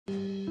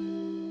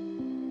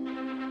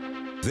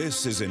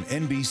This is an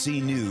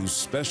NBC News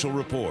special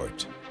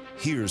report.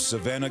 Here's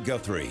Savannah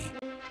Guthrie.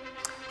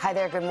 Hi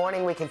there, good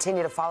morning. We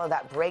continue to follow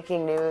that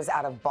breaking news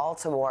out of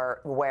Baltimore,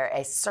 where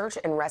a search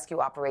and rescue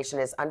operation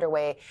is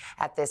underway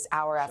at this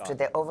hour after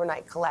the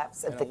overnight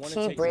collapse of the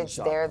Key Bridge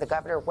there. The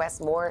Governor,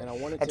 Wes Moore,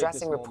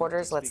 addressing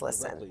reporters. Let's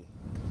listen.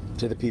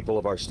 To the people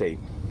of our state,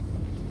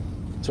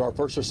 to our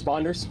first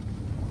responders,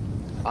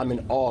 I'm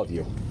in awe of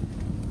you.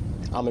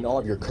 I'm in awe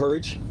of your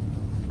courage.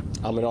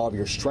 I'm in awe of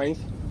your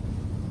strength.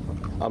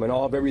 I'm in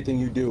awe of everything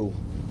you do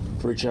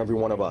for each and every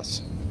one of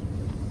us.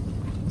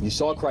 You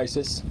saw a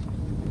crisis,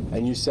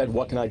 and you said,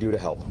 what can I do to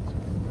help?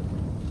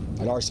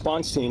 And our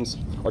response teams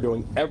are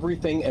doing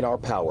everything in our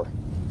power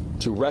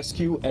to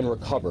rescue and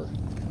recover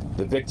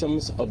the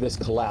victims of this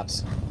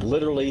collapse,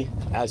 literally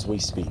as we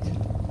speak.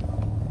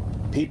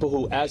 People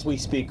who, as we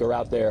speak, are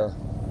out there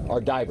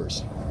are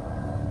divers,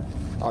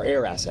 are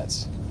air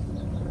assets.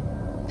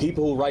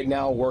 People who right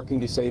now are working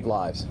to save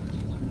lives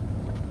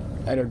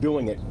and are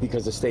doing it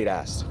because the state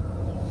asked.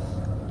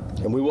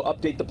 And we will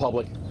update the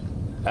public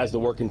as the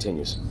work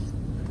continues.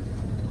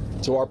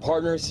 To our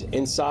partners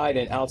inside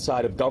and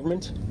outside of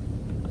government,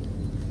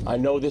 I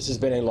know this has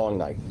been a long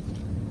night.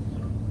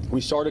 We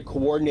started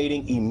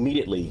coordinating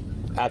immediately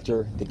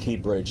after the Key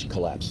Bridge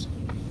collapsed.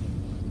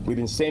 We've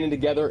been standing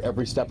together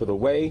every step of the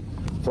way,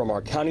 from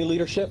our county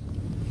leadership,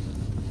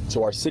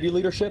 to our city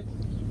leadership,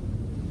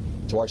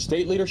 to our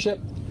state leadership,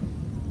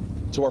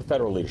 to our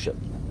federal leadership.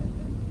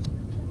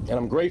 And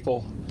I'm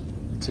grateful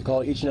to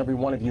call each and every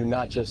one of you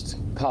not just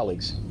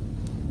colleagues,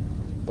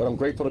 but I'm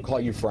grateful to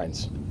call you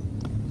friends.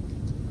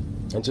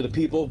 And to the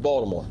people of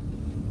Baltimore,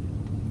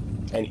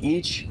 and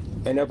each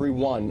and every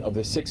one of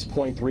the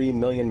 6.3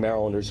 million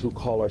Marylanders who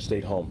call our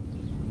state home,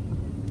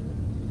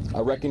 I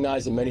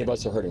recognize that many of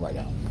us are hurting right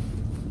now.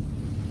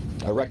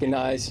 I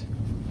recognize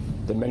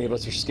that many of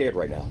us are scared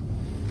right now.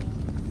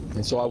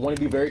 And so I want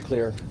to be very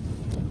clear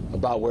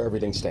about where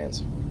everything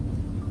stands.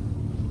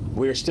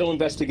 We are still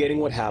investigating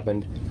what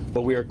happened,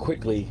 but we are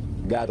quickly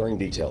gathering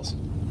details.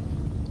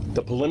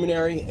 The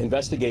preliminary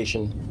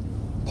investigation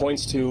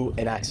points to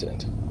an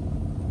accident.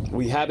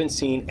 We haven't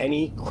seen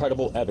any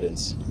credible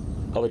evidence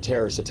of a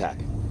terrorist attack.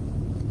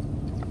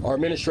 Our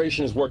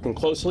administration is working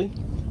closely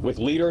with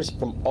leaders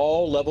from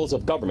all levels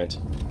of government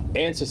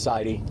and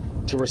society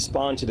to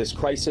respond to this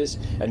crisis,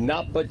 and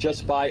not but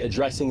just by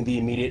addressing the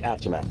immediate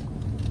aftermath,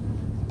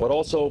 but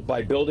also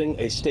by building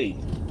a state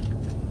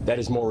that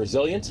is more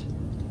resilient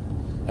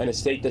and a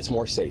state that's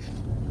more safe.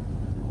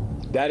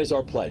 That is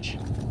our pledge,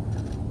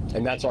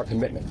 and that's our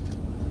commitment,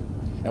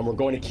 and we're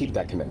going to keep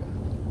that commitment.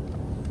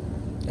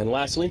 And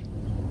lastly,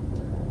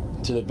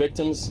 to the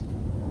victims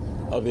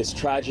of this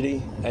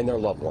tragedy and their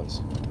loved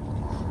ones,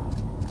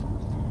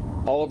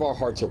 all of our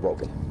hearts are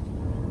broken.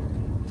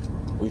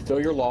 We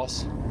feel your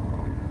loss,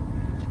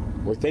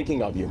 we're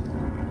thinking of you,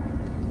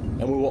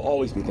 and we will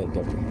always be thinking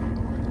of you.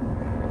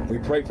 We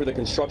pray for the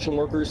construction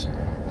workers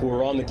who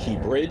are on the Key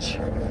Bridge,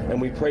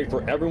 and we pray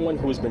for everyone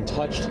who has been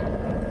touched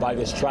by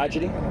this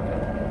tragedy,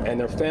 and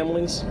their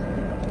families,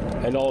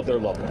 and all of their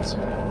loved ones.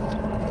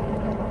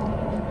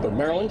 But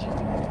Maryland,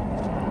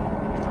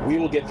 we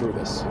will get through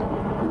this,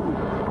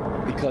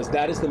 because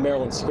that is the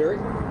Maryland spirit,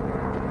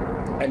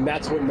 and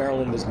that's what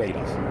Maryland is made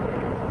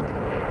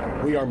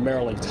of. We are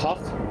Maryland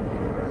tough,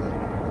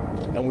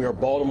 and we are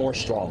Baltimore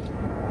strong.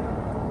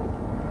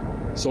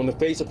 So in the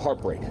face of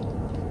heartbreak,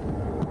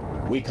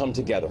 we come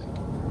together.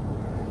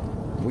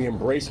 We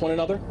embrace one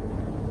another,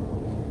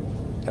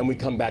 and we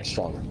come back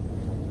stronger.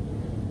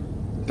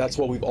 That's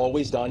what we've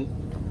always done.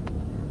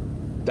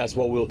 That's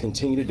what we'll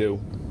continue to do.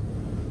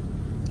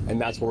 And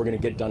that's what we're going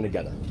to get done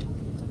together.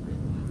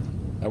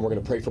 And we're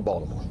going to pray for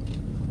Baltimore.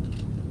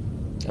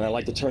 And I'd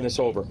like to turn this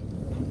over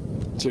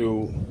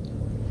to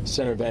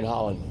Senator Van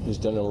Hollen, who's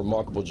done a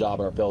remarkable job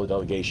in our fellow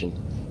delegation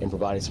in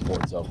providing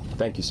support. So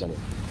thank you,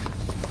 Senator.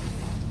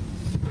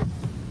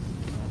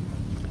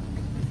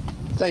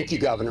 Thank you,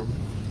 Governor.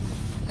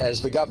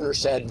 As the governor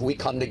said, we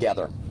come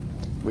together.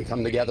 We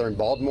come together in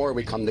Baltimore,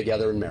 we come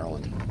together in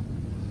Maryland.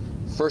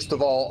 First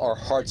of all, our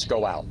hearts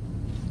go out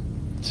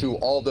to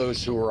all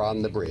those who are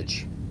on the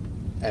bridge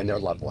and their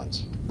loved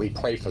ones. We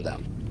pray for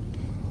them.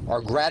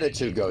 Our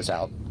gratitude goes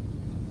out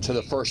to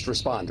the first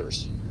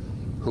responders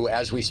who,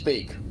 as we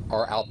speak,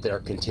 are out there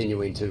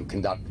continuing to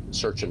conduct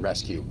search and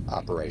rescue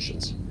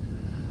operations.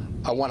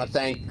 I want to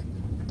thank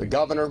the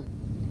governor,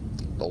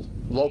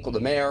 the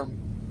mayor,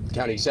 the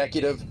county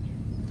executive,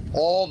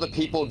 all the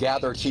people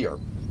gathered here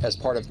as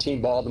part of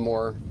Team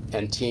Baltimore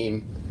and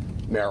Team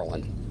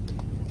Maryland.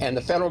 And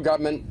the federal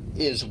government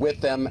is with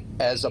them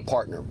as a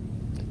partner.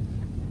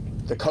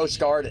 The Coast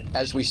Guard,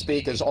 as we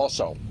speak, is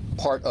also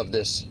part of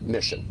this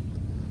mission.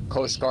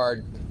 Coast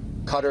Guard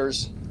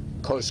cutters,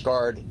 Coast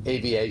Guard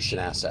aviation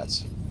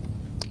assets.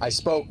 I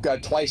spoke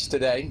twice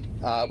today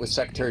with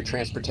Secretary of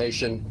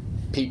Transportation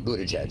Pete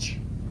Buttigieg.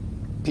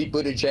 Pete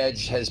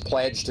Buttigieg has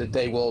pledged that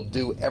they will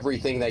do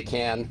everything they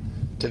can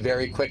to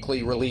very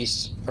quickly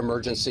release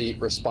emergency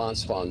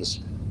response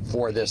funds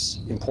for this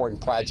important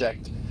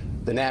project.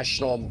 The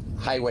National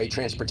Highway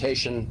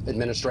Transportation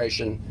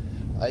Administration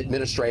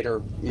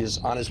administrator is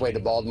on his way to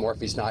Baltimore if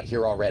he's not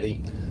here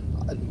already.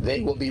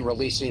 They will be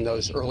releasing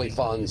those early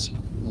funds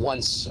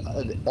once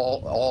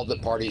all the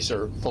parties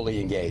are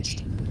fully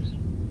engaged.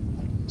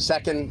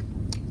 Second,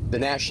 the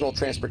National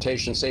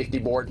Transportation Safety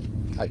Board.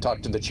 I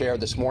talked to the chair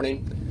this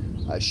morning.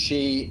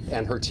 She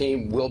and her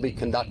team will be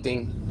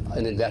conducting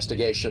an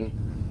investigation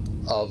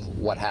of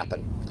what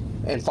happened.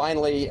 And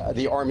finally,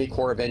 the Army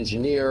Corps of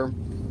Engineers,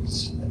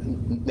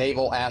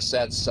 naval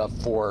assets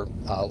for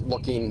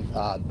looking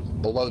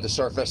below the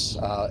surface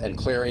and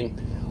clearing.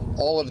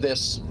 All of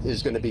this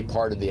is going to be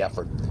part of the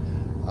effort.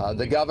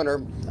 The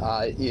governor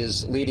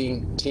is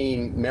leading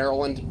Team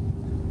Maryland,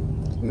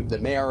 the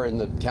mayor and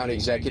the county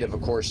executive,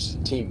 of course,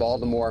 Team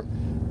Baltimore.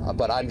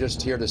 But I'm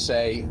just here to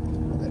say,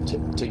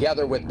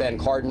 together with Ben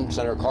Cardin,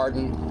 Senator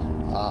Cardin,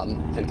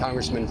 and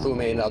Congressman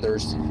Fume and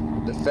others,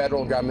 the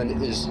federal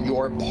government is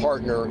your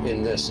partner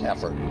in this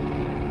effort.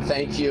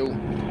 Thank you,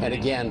 and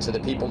again, to the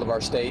people of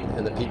our state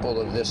and the people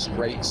of this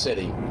great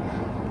city.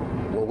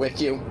 We're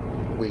with you.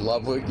 We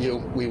love you.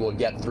 We will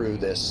get through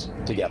this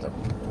together.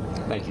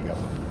 Thank you,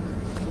 Governor.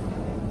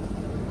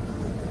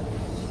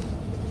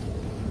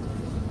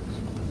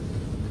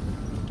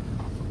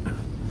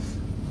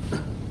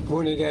 Good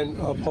morning again.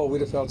 Paul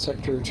Wiedefeld,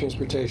 Secretary of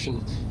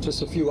Transportation.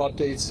 Just a few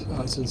updates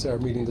since our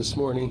meeting this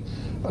morning.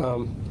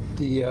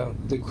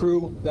 The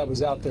crew that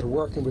was out there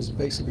working was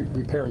basically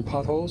repairing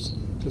potholes.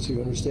 Just so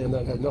you understand,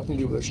 that had nothing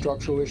to do with a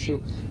structural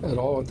issue at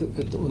all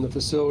on the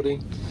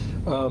facility.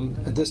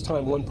 At this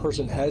time, one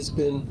person has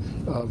been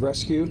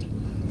rescued,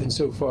 and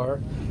so far,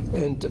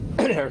 and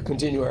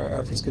our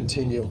efforts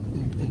continue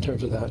in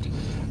terms of that.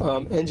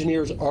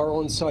 Engineers are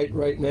on site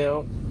right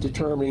now,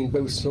 determining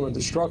both some of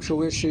the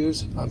structural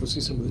issues,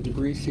 obviously some of the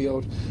debris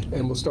field,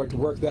 and we'll start to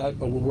work that,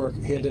 but we'll work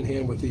hand in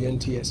hand with the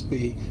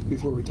NTSB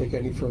before we take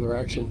any further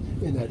action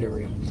in that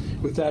area.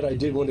 With that, I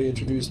did want to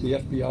introduce the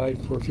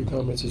FBI for a few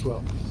comments as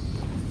well.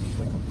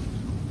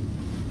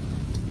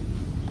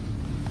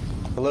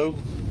 Hello,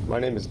 my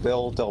name is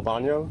Bill Del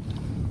Bagno.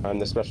 I'm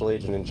the special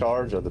agent in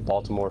charge of the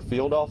Baltimore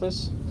field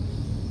office.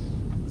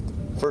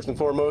 First and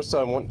foremost,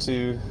 I want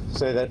to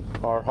say that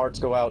our hearts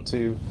go out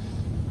to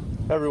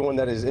everyone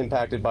that is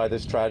impacted by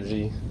this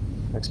tragedy,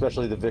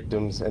 especially the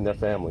victims and their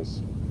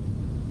families.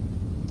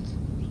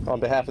 On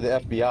behalf of the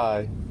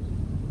FBI,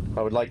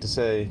 I would like to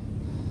say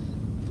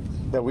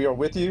that we are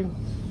with you,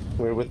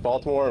 we're with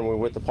Baltimore, and we're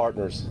with the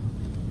partners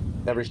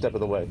every step of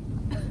the way.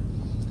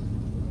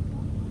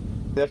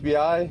 The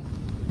FBI,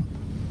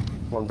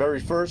 on very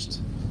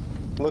first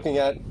looking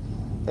at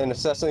and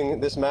assessing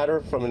this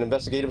matter from an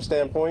investigative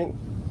standpoint,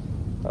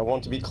 I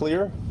want to be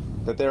clear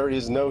that there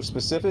is no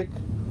specific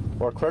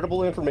or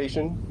credible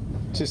information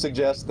to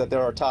suggest that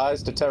there are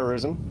ties to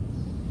terrorism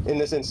in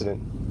this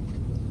incident.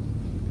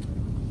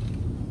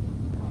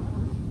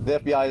 The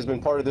FBI has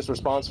been part of this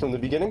response from the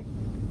beginning.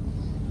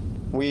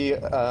 We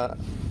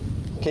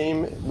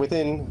came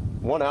within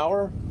 1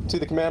 hour to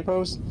the command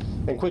post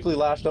and quickly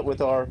lashed up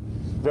with our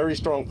very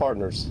strong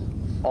partners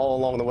all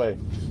along the way.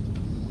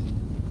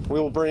 We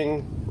will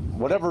bring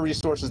whatever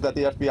resources that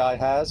the FBI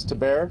has to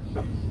bear.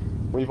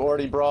 We've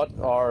already brought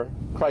our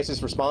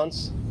crisis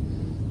response,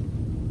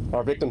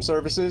 our victim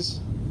services,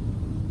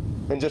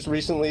 and just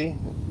recently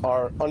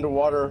our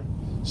underwater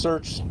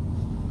search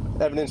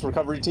evidence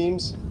recovery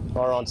teams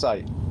are on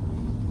site.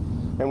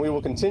 And we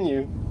will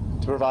continue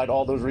to provide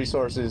all those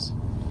resources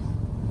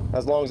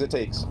as long as it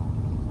takes.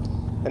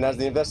 And as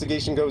the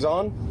investigation goes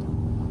on,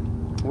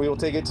 we will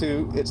take it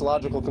to its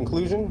logical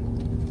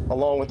conclusion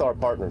along with our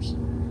partners.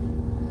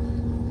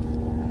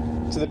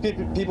 To the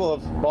people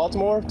of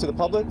Baltimore, to the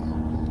public,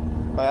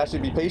 I ask you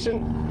to be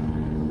patient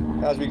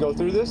as we go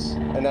through this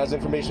and as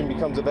information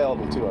becomes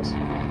available to us.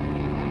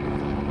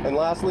 And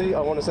lastly,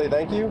 I want to say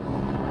thank you.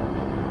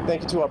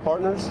 Thank you to our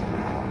partners.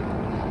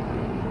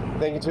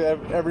 Thank you to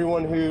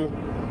everyone who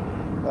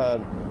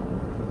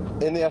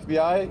in the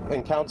FBI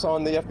and counts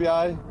on the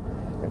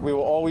FBI. We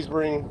will always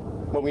bring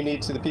what we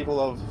need to the people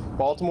of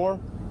Baltimore,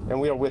 and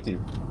we are with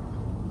you.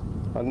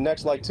 I'd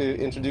next like to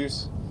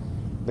introduce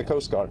the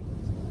Coast Guard.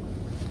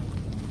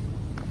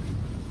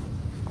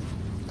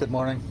 Good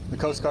morning. The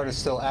Coast Guard is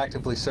still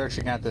actively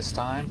searching at this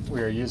time.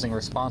 We are using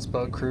response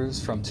boat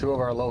crews from 2 of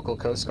our local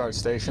Coast Guard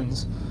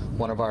stations,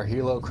 one of our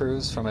helo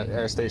crews from an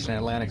air station in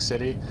Atlantic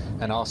City,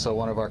 and also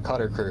one of our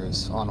cutter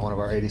crews on one of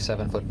our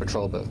 87-foot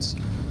patrol boats.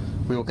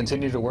 We will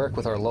continue to work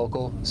with our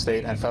local,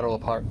 state, and federal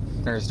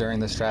partners during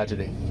this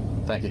tragedy.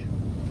 Thank you.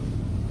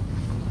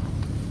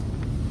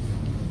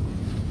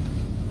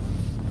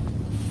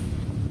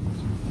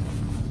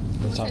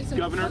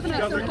 Governor,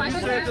 you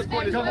say at this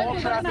point, is all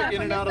traffic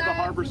in and out of the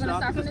harbor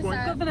stopped at this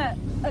point? Governor,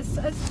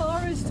 as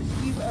far as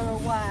you are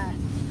aware,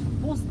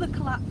 was the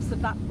collapse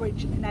of that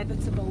bridge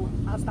inevitable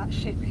as that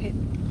ship hit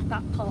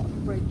that part of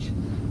the bridge?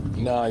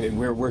 No,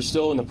 we're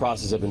still in the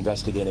process of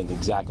investigating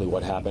exactly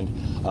what happened.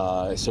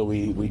 So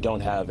we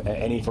don't have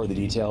any further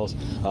details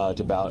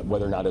about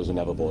whether or not it was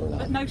inevitable or not.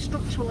 But no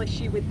structural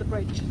issue with the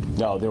bridge?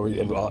 No, there was.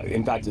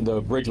 In fact,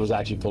 the bridge was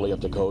actually fully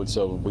up to code,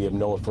 so we have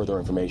no further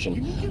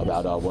information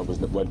about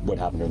what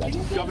happened during that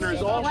time. Governor,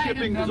 is all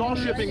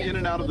shipping in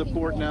and out of the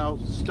port now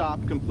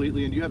stopped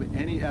completely? And do you have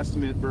any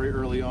estimate very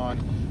early on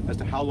as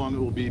to how long it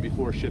will be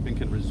before shipping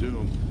can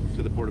resume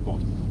to the Port of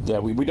Baltimore? Yeah,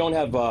 we don't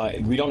have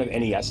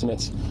any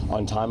estimates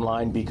on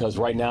timeline because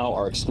right now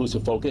our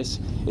exclusive focus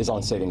is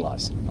on saving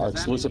lives. Our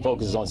exclusive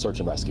focus is on search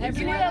and rescue. Could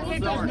you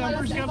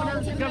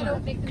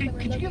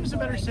give us a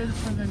better sense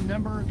for the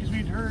number? Because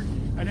we'd heard,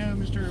 I know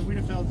Mr.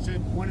 Wiedefeld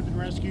said one had been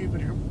rescued,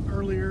 but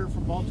earlier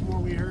from Baltimore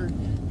we heard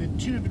that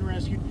 2 had been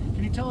rescued.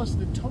 Can you tell us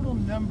the total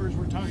numbers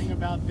we're talking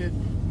about that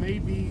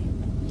maybe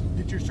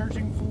that you're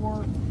searching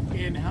for,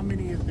 and how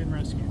many have been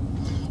rescued?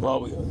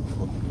 Well,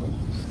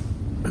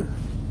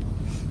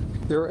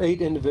 there are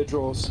 8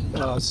 individuals.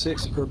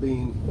 6 are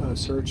being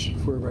searched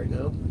for right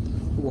now.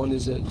 1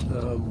 is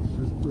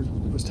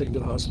was taken to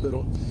the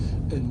hospital,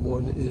 and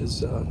 1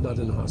 is not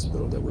in the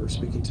hospital that we're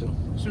speaking to.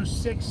 So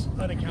 6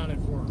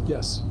 unaccounted for?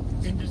 Yes.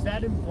 And does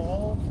that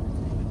involve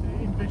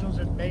individuals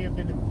that may have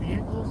been in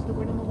vehicles that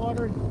went in the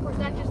water? Or is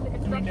that just the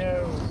construction? We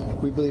know.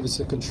 We believe it's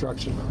a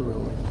construction crew.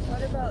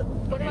 What about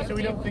So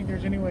we don't think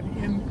there's anyone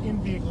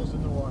in vehicles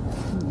in the water?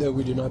 No,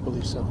 we do not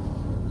believe so.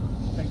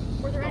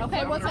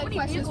 Okay, we'll take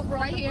questions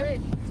right here.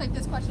 Take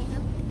this question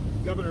here.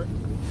 Governor,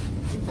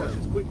 2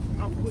 questions.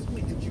 How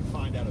quickly did you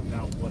find out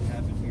about what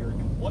happened here,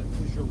 and what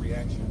was your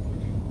reaction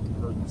when you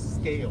heard the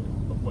scale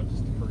of what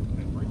just occurred in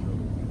that bridge earlier?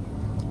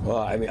 well,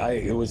 I mean,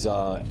 I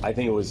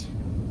think it was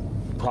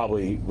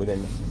probably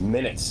within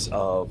minutes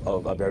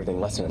of everything,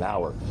 less than an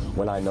hour,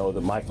 when I know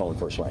that my phone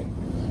first rang.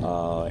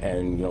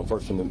 And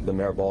first from the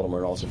mayor of Baltimore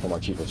and also from our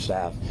chief of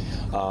staff.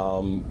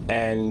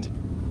 And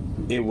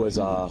it was,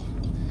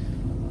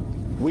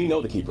 we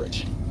know the Key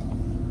Bridge.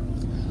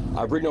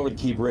 I've ridden over the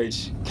Key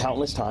Bridge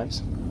countless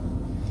times.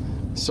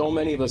 So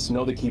many of us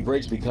know the Key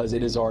Bridge because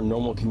it is our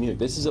normal commute.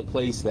 This is a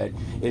place that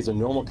is a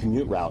normal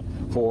commute route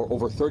for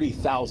over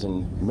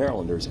 30,000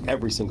 Marylanders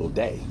every single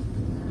day.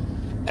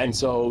 And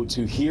so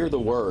to hear the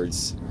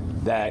words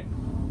that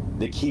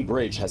the Key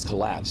Bridge has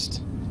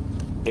collapsed,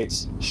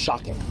 it's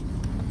shocking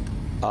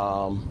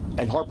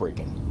and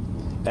heartbreaking.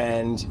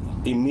 And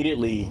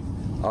immediately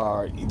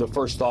the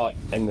first thought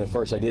and the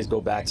first ideas go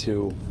back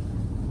to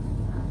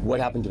what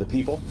happened to the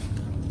people,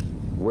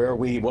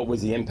 what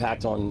was the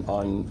impact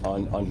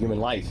on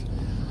human life.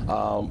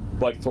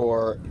 But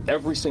for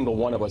every single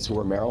one of us who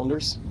are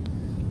Marylanders,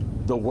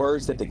 the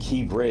words that the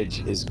Key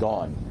Bridge is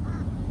gone,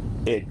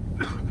 it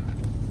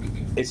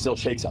still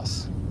shakes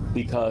us,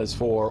 because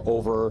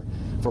for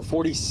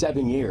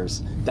 47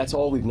 years, that's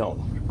all we've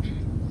known.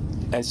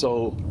 And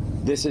so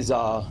this is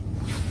not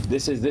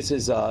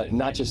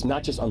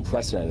just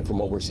unprecedented from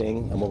what we're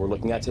seeing and what we're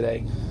looking at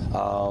today.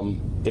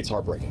 It's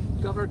heartbreaking.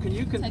 Governor, can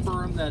you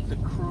confirm that the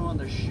crew on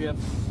the ship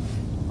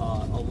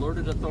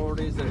alerted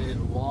authorities that it had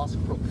lost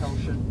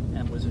propulsion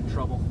and was in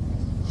trouble?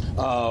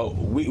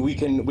 We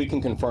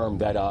can confirm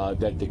that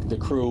the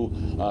crew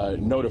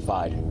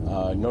notified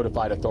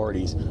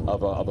authorities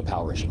of a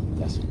power issue.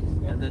 Yes.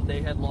 And that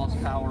they had lost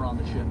power on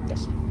the ship.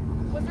 Yes.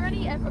 Was there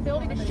any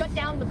ability to shut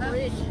down the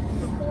bridge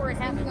before it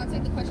happened? I'll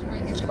take the question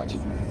right here.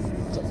 Question.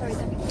 Sorry,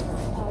 Debbie.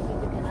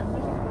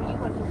 You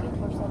were looking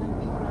for 7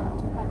 people and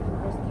 2 have been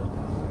rescued.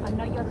 And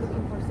now you're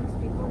looking for 6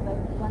 people, but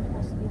 1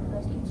 has been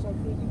rescued, so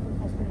 3 people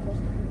has been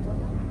rescued in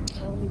total.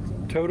 Only 2.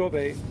 Total of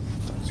 8.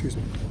 Excuse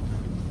me.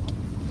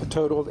 A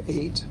total of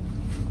 8.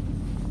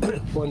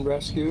 1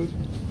 rescued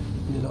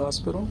and in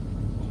hospital.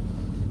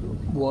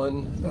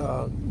 1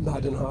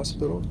 not in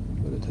hospital,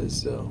 but it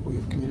has, we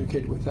have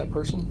communicated with that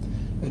person.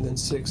 And then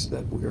 6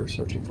 that we are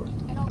searching for.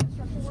 And all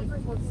construction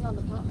workers working on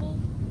the pothole?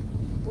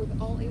 Were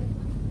all 8 of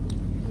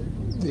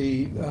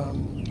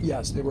them?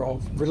 Yes, they were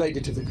all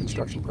related to the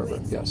construction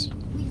program, yes.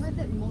 We heard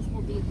that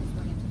multiple vehicles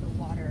went into the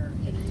water.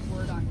 Any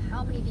word on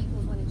how many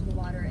vehicles went into the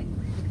water and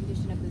the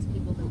condition of those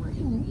people that were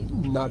in the vehicle?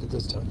 Not at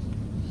this time.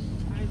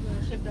 I'm going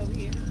to shift over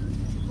here.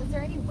 Was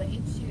there any way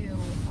to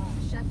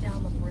shut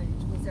down the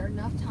bridge? Was there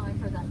enough time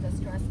for that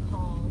distress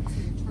call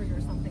to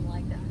trigger something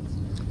like that?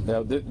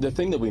 Now, the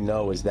thing that we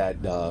know is that,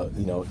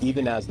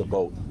 even as the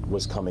boat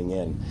was coming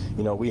in,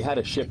 we had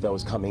a ship that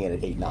was coming in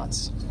at 8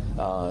 knots.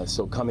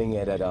 So coming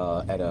in at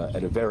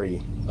a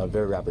very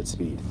rapid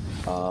speed.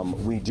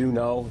 We do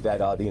know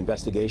that the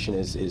investigation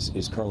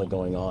is currently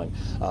going on.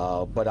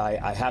 But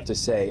I have to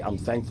say I'm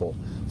thankful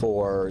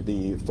for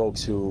the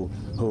folks who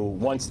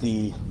once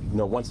the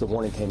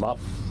warning came up,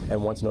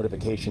 and once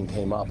notification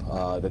came up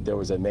that there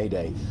was a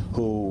Mayday,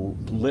 who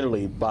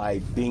literally, by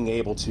being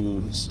able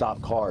to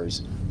stop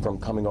cars from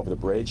coming over the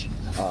bridge,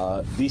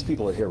 these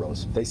people are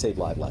heroes. They saved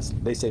lives last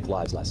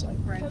night.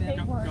 Right. So they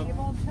were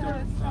able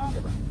to stop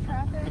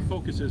traffic? The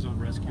focus is on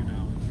rescue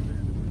now.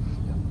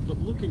 But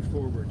looking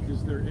forward,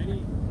 is there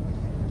any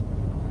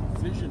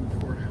vision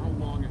for how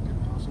long it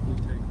could possibly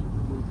take to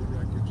remove the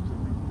wreckage, to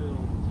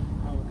rebuild,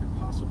 how it could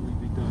possibly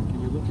be done?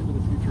 Can you look into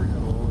the future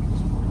at all at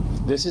this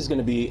point? This is going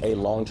to be a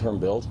long-term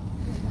build.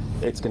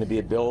 It's going to be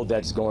a build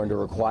that's going to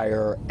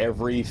require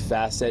every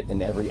facet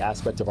and every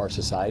aspect of our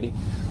society.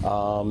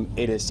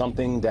 It is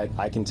something that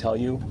I can tell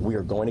you we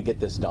are going to get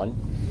this done.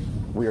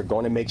 We are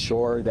going to make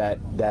sure that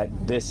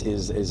this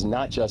is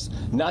not just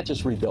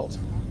rebuilt,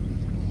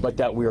 but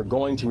that we are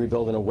going to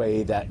rebuild in a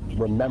way that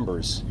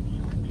remembers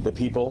the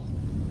people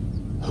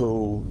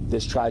who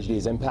this tragedy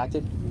has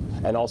impacted,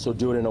 and also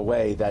do it in a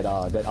way that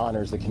that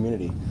honors the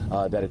community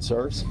that it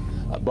serves.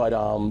 But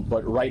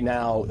right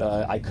now,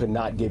 I could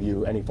not give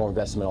you any form of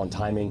estimate on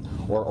timing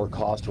or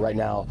cost. Right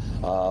now,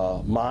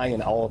 my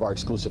and all of our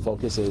exclusive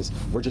focus is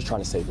we're just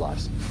trying to save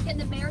lives. Can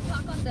the mayor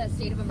talk on the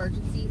state of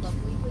emergency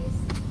locally, please?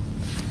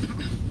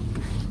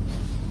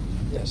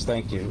 Yes,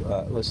 thank you.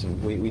 Listen,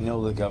 we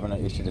know the governor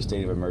issued a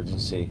state of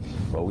emergency,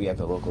 but we at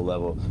the local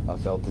level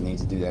felt the need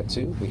to do that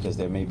too, because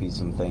there may be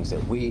some things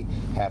that we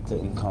have to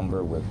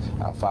encumber with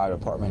our fire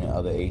department and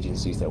other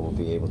agencies that we'll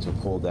be able to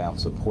pull down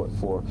support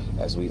for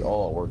as we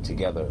all work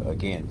together,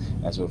 again,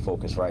 as we're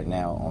focused right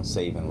now on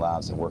saving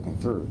lives and working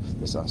through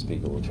this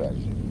unspeakable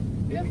tragedy.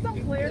 In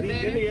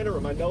the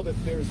interim, I know that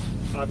there's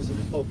obviously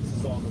the focus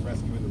is on the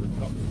rescue and the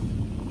recovery,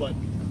 but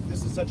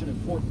this is such an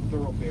important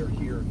thoroughfare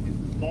here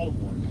in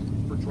Baltimore.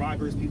 For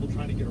drivers, people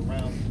trying to get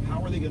around,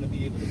 how are they going to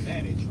be able to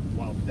manage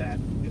while that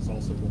is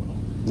also going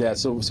on? Yeah,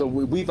 so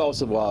we've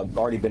also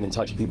already been in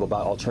touch with people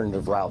about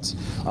alternative routes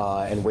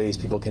and ways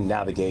people can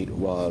navigate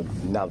now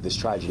that this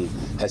tragedy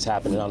has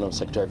happened. And I don't know,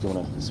 Secretary, if you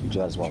want to speak to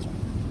that as well.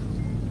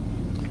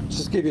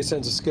 Just to give you a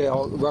sense of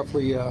scale,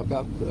 roughly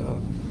about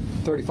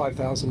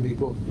 35,000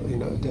 people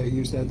a day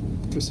use that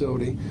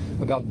facility.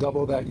 About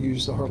double that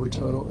use the Harbor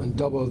Tunnel, and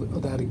double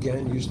that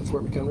again use the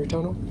Fort McHenry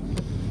Tunnel.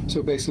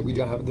 So basically, we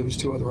don't have those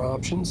two other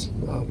options.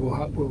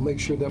 We'll make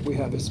sure that we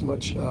have as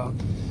much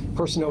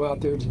personnel out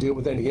there to deal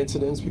with any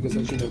incidents, because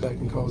as you know, that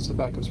can cause the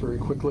backups very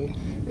quickly.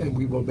 And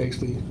we will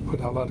basically put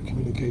out a lot of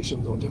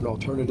communications on different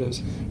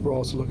alternatives. We're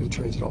also looking at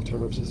transit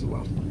alternatives as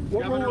well.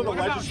 What role will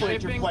the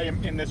legislature play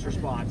in this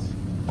response?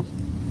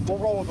 What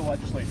role will the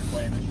legislature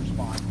play in this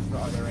response?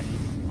 Are there any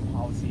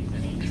policies,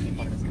 any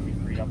money that's going to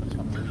be freed up in the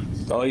coming weeks?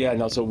 Oh yeah,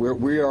 no. So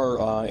we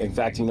are, in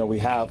fact, we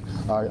have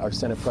our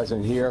Senate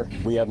President here.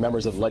 We have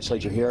members of the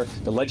legislature here.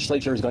 The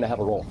legislature is going to have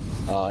a role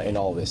in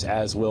all of this,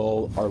 as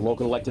will our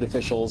local elected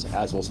officials,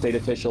 as will state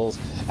officials,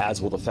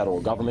 as will the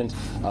federal government.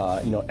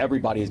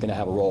 Everybody is going to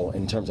have a role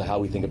in terms of how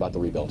we think about the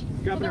rebuild.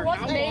 Governor,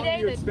 how long do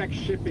you expect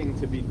shipping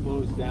to be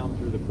closed down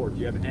through the port?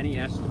 Do you have any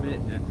estimate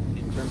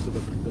in terms of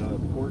the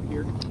port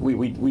here?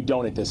 We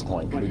don't at this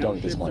point. But we don't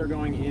at this point. Ships are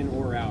going in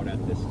or out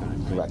at this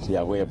time. Right? Correct.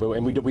 Yeah,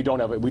 we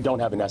don't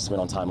have an estimate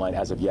on timeline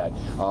as of yet.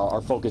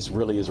 Our focus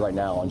really is right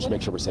now on just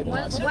make sure we're saving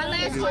lives. One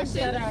last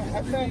question.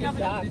 Are currently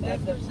docked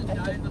at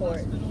the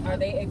port. Are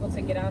they able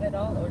to get out at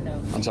all, or no?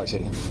 I'm sorry, say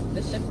it again.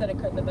 The ships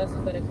the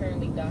vessels that are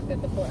currently docked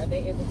at the port, are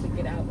they able to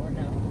get out or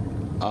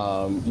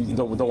no?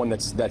 The one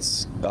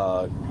that's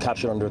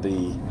captured under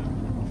the.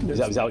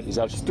 Is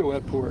that still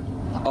at port?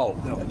 Oh,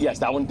 no. Yes,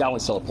 that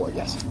one's still at port.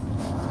 Yes.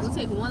 We'll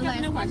take one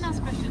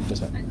last question.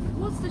 Yes,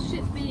 What's the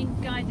ship being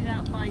guided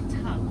out by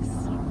tugs,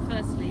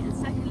 firstly? And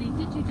secondly,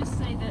 did you just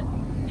say that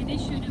it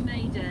issued a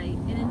Mayday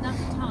in enough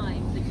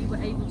time that you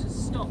were able to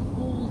stop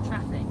all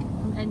traffic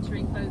from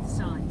entering both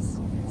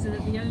sides, so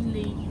that the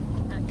only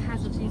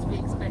casualties we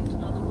expect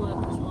are the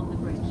workers on the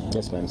bridge?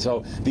 Yes, ma'am.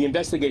 So the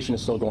investigation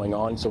is still going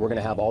on, so we're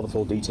going to have all the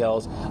full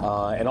details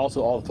and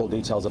also all the full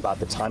details about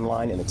the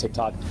timeline and the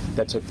TikTok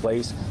that took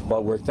place.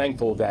 But we're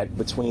thankful that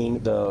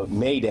between the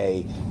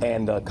Mayday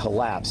and the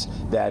collapse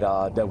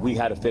that we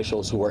had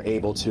officials who were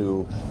able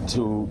to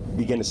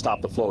begin to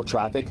stop the flow of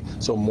traffic,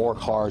 so more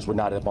cars were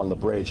not up on the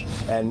bridge.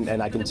 And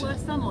I can. There were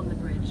some on the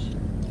bridge,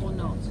 or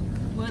not?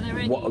 Were there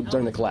any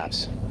during the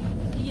collapse?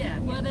 Yeah,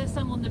 were there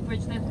some on the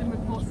bridge? There have been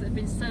reports that have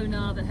been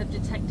sonar that have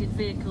detected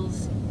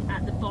vehicles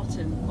at the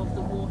bottom of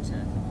the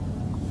water.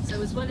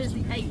 So as well as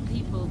the 8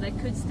 people, there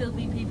could still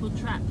be people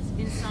trapped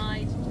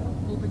inside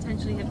or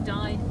potentially have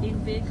died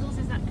in vehicles.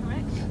 Is that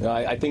correct?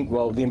 I think,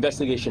 well, the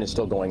investigation is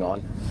still going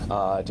on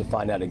to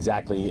find out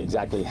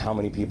exactly how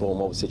many people and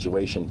what was the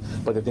situation.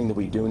 But the thing that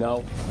we do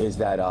know is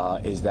that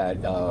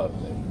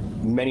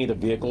many of the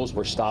vehicles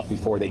were stopped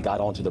before they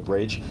got onto the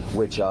bridge,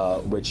 which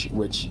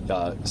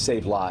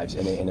saved lives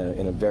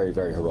in a very,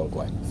 very heroic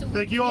way.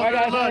 Thank you all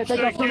very much.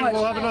 Thank you.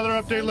 We'll have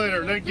another update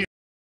later. Thank you.